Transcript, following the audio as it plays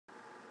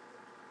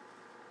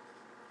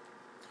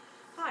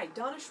Hi,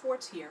 Donna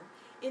Schwartz here.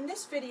 In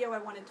this video I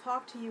want to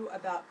talk to you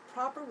about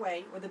proper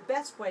way, or the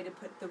best way, to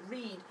put the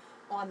reed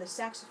on the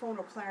saxophone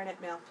or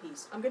clarinet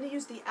mouthpiece. I'm going to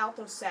use the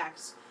alto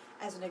sax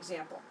as an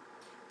example.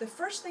 The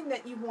first thing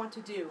that you want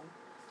to do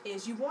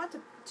is you want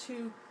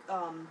to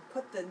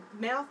put the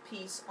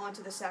mouthpiece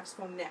onto the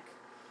saxophone neck.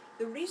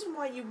 The reason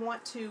why you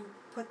want to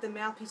put the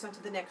mouthpiece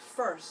onto the neck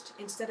first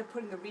instead of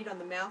putting the reed on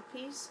the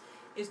mouthpiece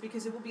is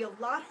because it will be a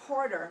lot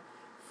harder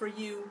for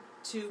you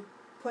to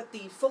put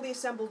the fully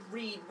assembled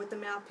reed with the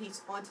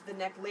mouthpiece onto the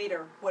neck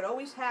later. What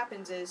always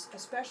happens is,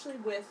 especially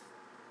with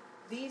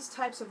these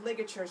types of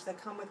ligatures that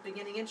come with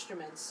beginning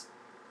instruments,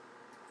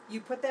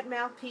 you put that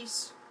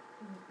mouthpiece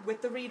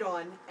with the reed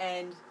on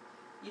and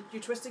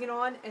you're twisting it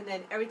on, and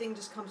then everything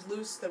just comes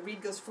loose, the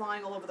reed goes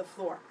flying all over the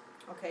floor.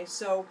 Okay,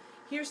 so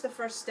here's the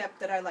first step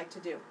that I like to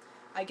do.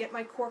 I get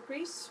my cork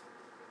grease,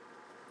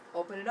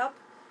 open it up,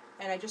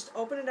 and I just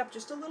open it up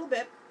just a little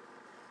bit.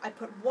 I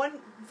put one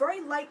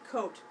very light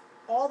coat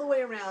all the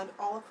way around,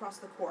 all across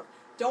the cork.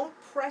 Don't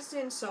press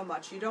in so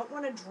much. You don't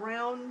want to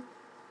drown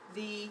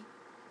the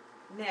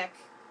neck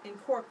in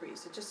cork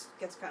grease. It just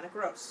gets kind of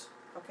gross.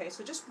 Okay,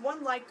 so just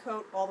one light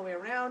coat all the way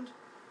around,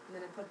 and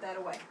then I put that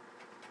away.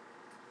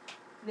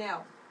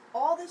 Now,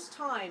 all this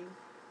time,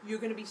 you're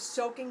going to be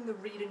soaking the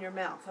reed in your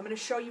mouth. I'm going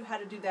to show you how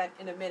to do that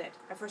in a minute.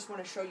 I first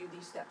want to show you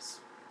these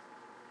steps.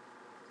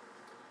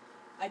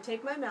 I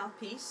take my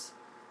mouthpiece,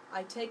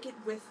 I take it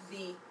with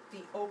the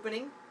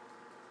opening,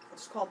 I'll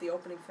just call it the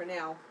opening for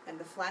now, and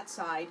the flat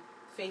side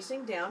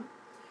facing down.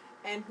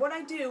 And what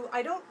I do,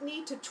 I don't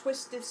need to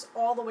twist this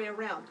all the way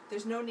around.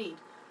 There's no need.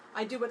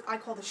 I do what I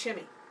call the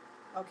shimmy,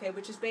 okay,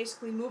 which is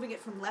basically moving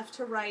it from left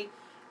to right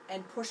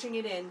and pushing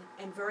it in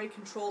very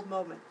controlled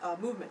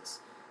movements.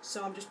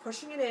 So I'm just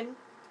pushing it in.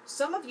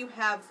 Some of you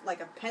have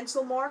like a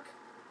pencil mark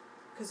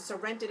because it's a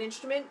rented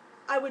instrument.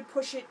 I would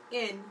push it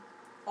in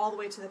all the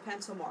way to the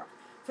pencil mark.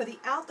 For the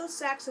alto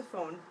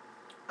saxophone,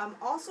 I'm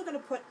also going to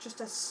put just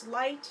a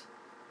slight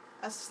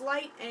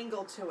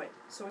angle to it.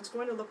 So it's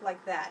going to look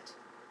like that.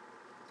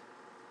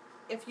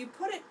 If you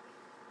put it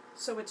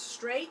so it's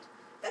straight,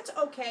 that's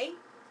okay.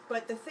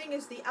 But the thing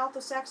is, the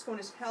alto saxophone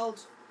is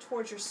held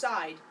towards your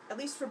side, at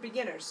least for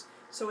beginners.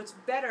 So it's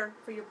better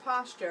for your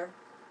posture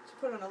to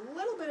put on a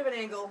little bit of an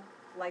angle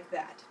like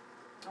that.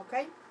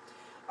 Okay?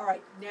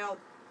 Alright, now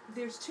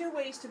there's two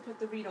ways to put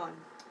the reed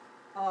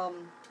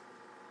on.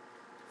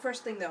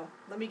 First thing though,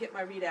 let me get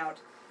my reed out.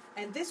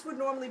 And this would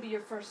normally be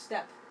your first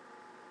step.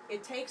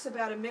 It takes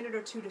about a minute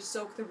or two to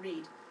soak the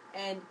reed,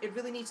 and it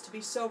really needs to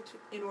be soaked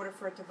in order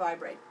for it to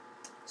vibrate.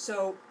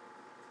 So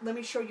let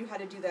me show you how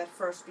to do that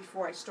first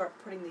before I start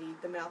putting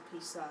the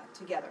mouthpiece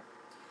together.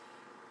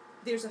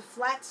 There's a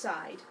flat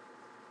side.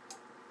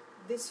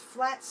 This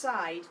flat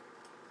side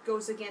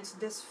goes against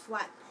this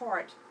flat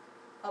part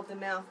of the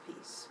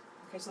mouthpiece.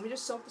 Okay, so let me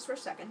just soak this for a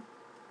second.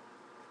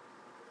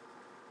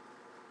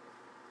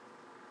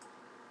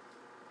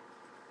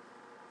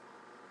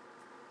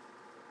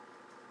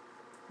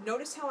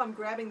 Notice how I'm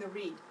grabbing the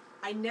reed.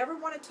 I never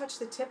want to touch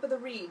the tip of the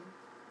reed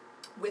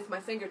with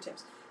my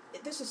fingertips.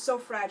 This is so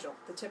fragile,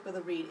 the tip of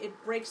the reed.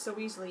 It breaks so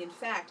easily. In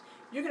fact,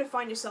 you're going to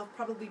find yourself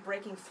probably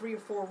breaking 3 or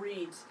 4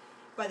 reeds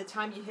by the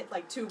time you hit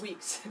like 2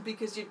 weeks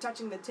because you're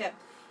touching the tip.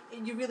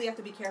 You really have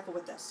to be careful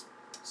with this.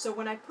 So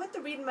when I put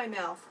the reed in my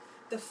mouth,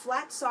 the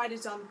flat side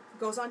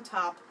goes on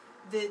top.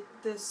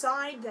 The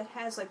side that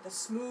has like the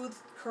smooth,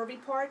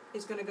 curvy part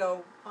is going to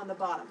go on the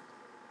bottom.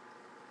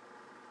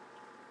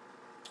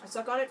 I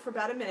suck on it for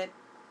about a minute.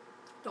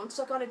 Don't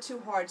suck on it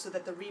too hard so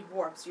that the reed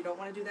warps. You don't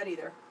want to do that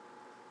either.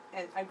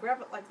 And I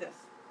grab it like this,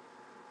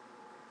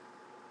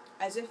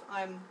 as if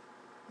I'm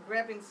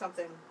grabbing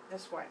something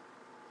this way.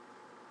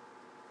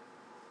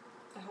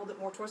 I hold it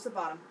more towards the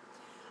bottom.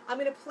 I'm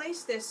going to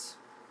place this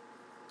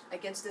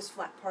against this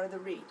flat part of the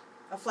reed,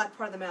 a flat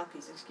part of the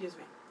mouthpiece, excuse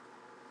me.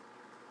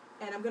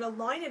 And I'm going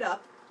to line it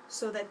up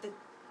so that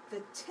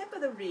the tip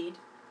of the reed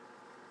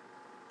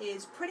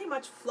is pretty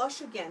much flush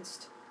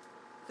against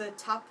the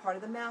top part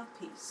of the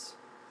mouthpiece.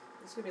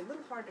 It's going to be a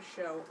little hard to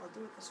show. I'll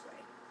do it this way.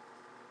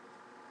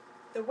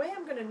 The way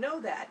I'm going to know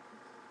that,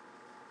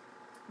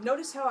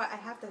 notice how I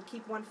have to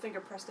keep one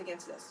finger pressed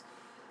against this.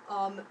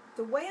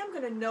 The way I'm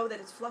going to know that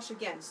it's flush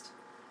against,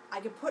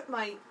 I can put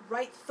my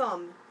right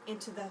thumb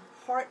into the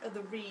heart of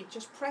the reed,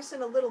 just press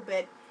in a little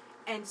bit,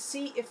 and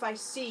see if I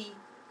see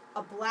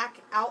a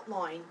black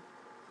outline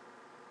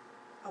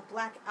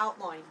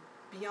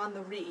beyond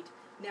the reed.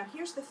 Now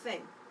here's the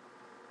thing.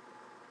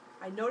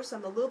 I notice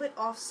I'm a little bit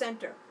off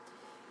center.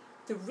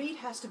 The reed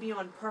has to be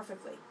on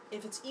perfectly.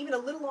 If it's even a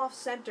little off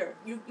center,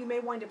 you may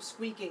wind up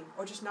squeaking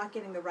or just not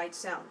getting the right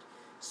sound.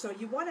 So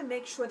you want to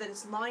make sure that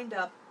it's lined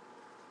up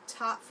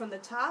from the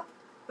top,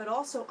 but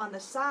also on the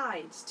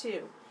sides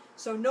too.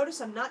 So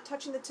notice I'm not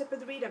touching the tip of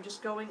the reed,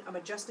 I'm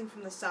adjusting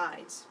from the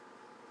sides.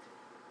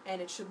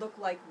 And it should look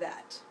like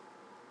that.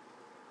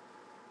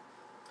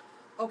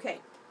 Okay,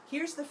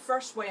 here's the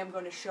first way I'm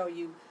going to show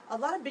you. A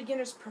lot of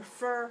beginners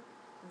prefer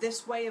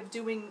this way of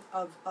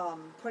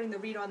putting the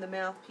reed on the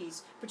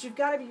mouthpiece, but you've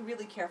got to be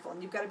really careful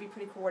and you've got to be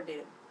pretty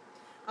coordinated.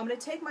 I'm going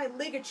to take my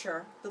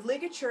ligature. The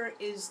ligature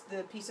is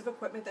the piece of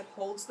equipment that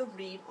holds the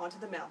reed onto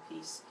the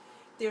mouthpiece.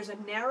 There's a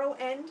narrow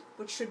end,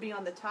 which should be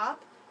on the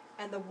top,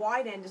 and the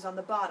wide end is on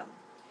the bottom.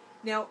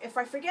 Now, if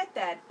I forget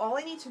that, all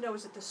I need to know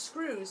is that the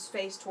screws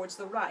face towards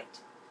the right.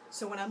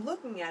 So when I'm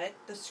looking at it,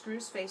 the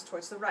screws face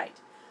towards the right.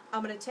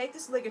 I'm going to take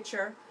this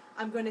ligature.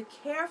 I'm going to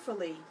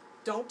carefully,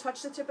 don't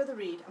touch the tip of the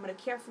reed, I'm going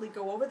to carefully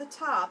go over the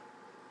top,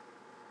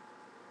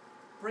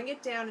 bring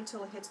it down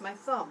until it hits my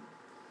thumb.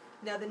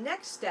 Now the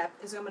next step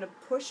is I'm going to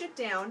push it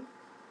down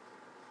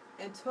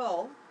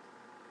until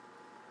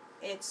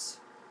it's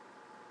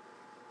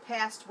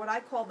past what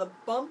I call the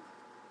bump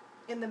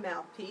in the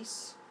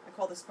mouthpiece. I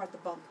call this part the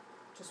bump,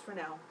 just for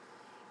now.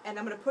 And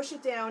I'm going to push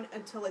it down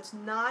until it's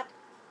not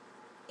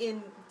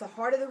in the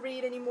heart of the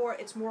reed anymore,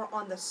 it's more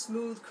on the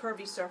smooth,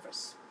 curvy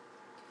surface.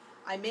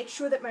 I make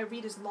sure that my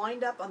reed is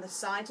lined up on the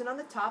sides and on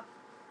the top.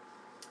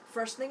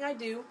 First thing I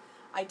do,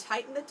 I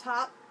tighten the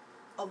top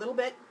a little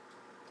bit,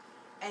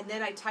 and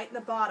then I tighten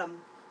the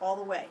bottom all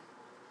the way.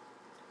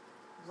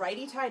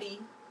 Righty-tighty,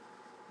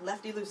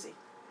 lefty-loosey.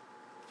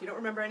 If you don't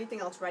remember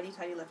anything else,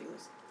 righty-tighty,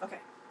 lefty-loosey. Okay.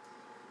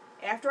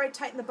 After I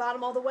tighten the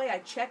bottom all the way, I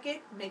check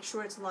it, make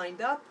sure it's lined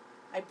up.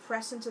 I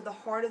press into the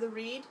heart of the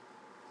reed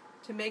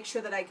to make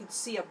sure that I can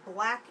see a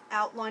black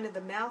outline of the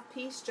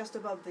mouthpiece just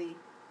above the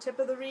tip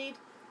of the reed,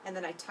 and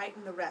then I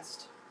tighten the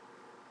rest.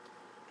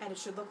 And it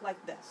should look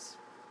like this.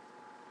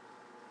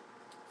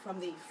 From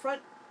the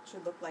front, it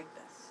should look like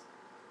this.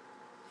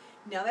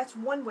 Now that's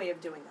one way of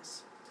doing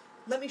this.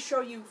 Let me show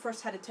you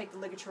first how to take the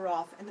ligature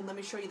off, and then let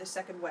me show you the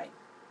second way.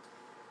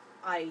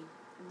 I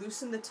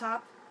loosen the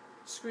top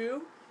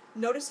screw.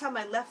 Notice how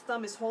my left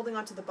thumb is holding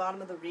onto the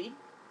bottom of the reed.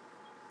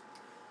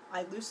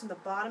 I loosen the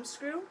bottom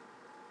screw.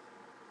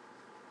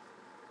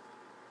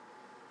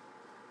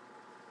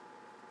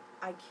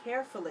 I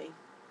carefully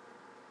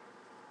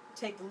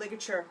take the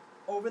ligature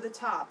over the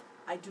top.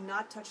 I do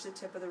not touch the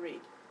tip of the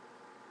reed.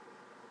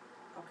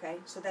 Okay,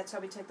 so that's how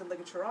we take the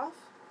ligature off.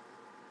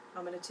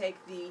 I'm going to take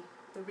the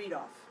reed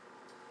off.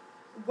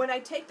 When I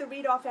take the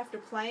reed off after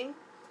playing,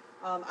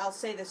 I'll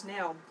say this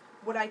now,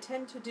 what I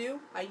tend to do,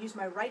 I use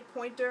my right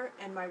pointer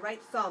and my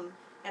right thumb,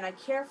 and I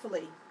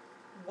carefully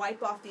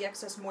wipe off the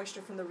excess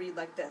moisture from the reed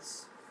like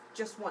this,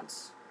 just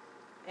once.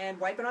 And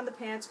wipe it on the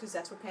pants, because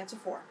that's what pants are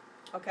for.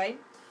 Okay?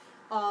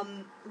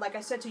 Like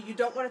I said to you, you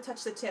don't want to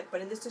touch the tip,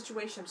 but in this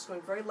situation, I'm just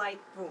going very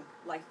light, boom,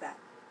 like that.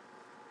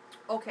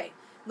 Okay,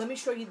 let me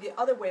show you the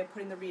other way of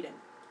putting the reed in.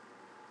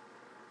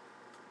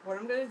 What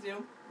I'm going to do,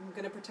 I'm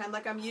going to pretend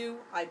like I'm you.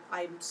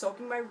 I'm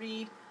soaking my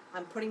reed.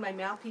 I'm putting my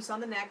mouthpiece on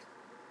the neck.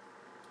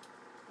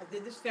 I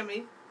did the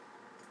shimmy.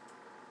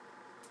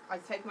 I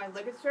take my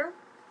ligature,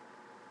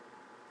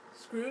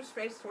 screws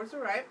face towards the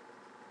right.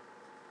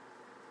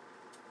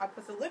 I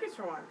put the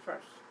ligature on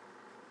first.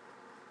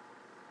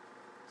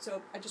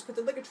 So I just put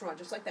the ligature on,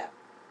 just like that.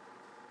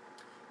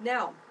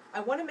 Now, I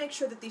want to make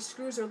sure that these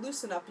screws are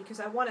loose enough because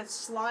I want to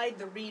slide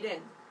the reed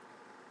in.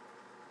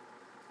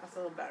 That's a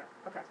little better.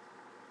 Okay.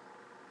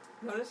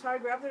 Notice how I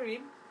grab the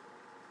reed,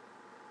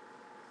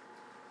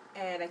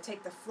 and I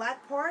take the flat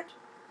part,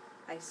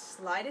 I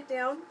slide it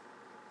down,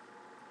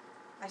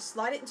 I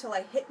slide it until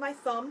I hit my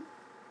thumb,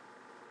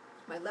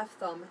 my left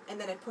thumb,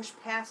 and then I push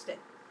past it.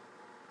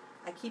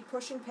 I keep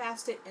pushing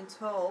past it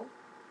until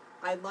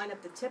I line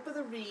up the tip of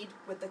the reed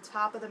with the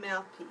top of the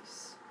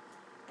mouthpiece.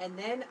 And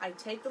then I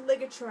take the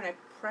ligature and I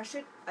press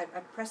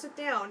it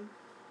down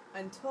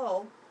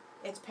until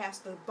it's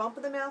past the bump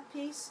of the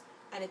mouthpiece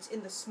and it's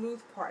in the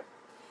smooth part.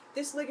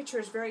 This ligature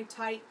is very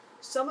tight.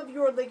 Some of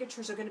your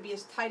ligatures are going to be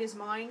as tight as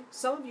mine.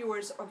 Some of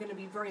yours are going to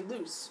be very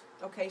loose.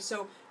 Okay,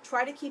 so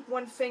try to keep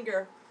one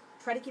finger,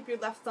 try to keep your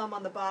left thumb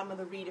on the bottom of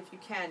the reed if you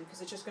can,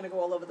 because it's just going to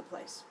go all over the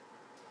place.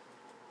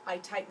 I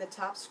tighten the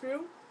top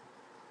screw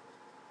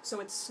so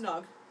it's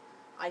snug.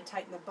 I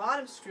tighten the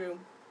bottom screw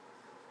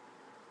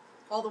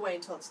all the way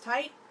until it's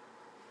tight,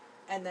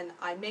 and then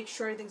I make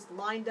sure everything's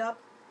lined up,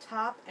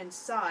 top and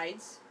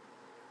sides,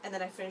 and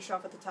then I finish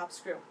off with the top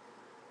screw.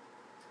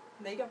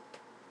 And there you go.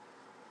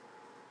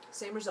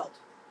 Same result.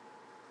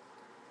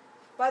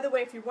 By the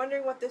way, if you're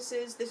wondering what this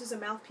is a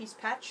mouthpiece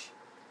patch.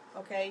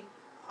 Okay,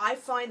 I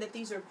find that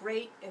these are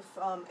great if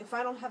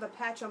I don't have a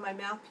patch on my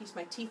mouthpiece,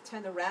 my teeth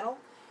tend to rattle,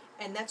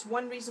 and that's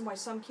one reason why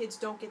some kids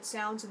don't get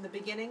sounds in the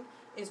beginning,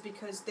 is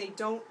because they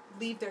don't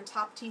leave their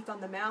top teeth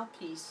on the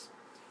mouthpiece,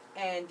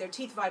 and their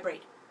teeth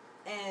vibrate,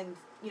 and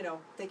you know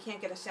they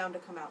can't get a sound to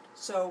come out.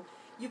 So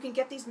you can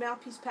get these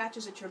mouthpiece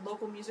patches at your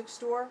local music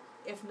store.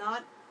 If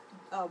not,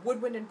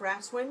 Woodwind and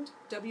Brasswind,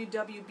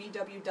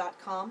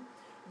 www.bw.com,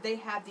 they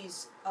have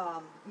these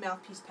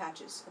mouthpiece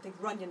patches. I think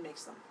Runyon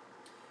makes them.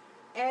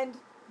 And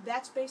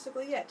that's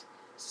basically it.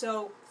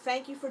 So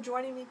thank you for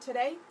joining me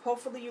today.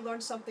 Hopefully you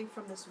learned something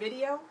from this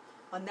video.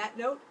 On that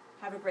note,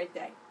 have a great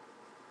day.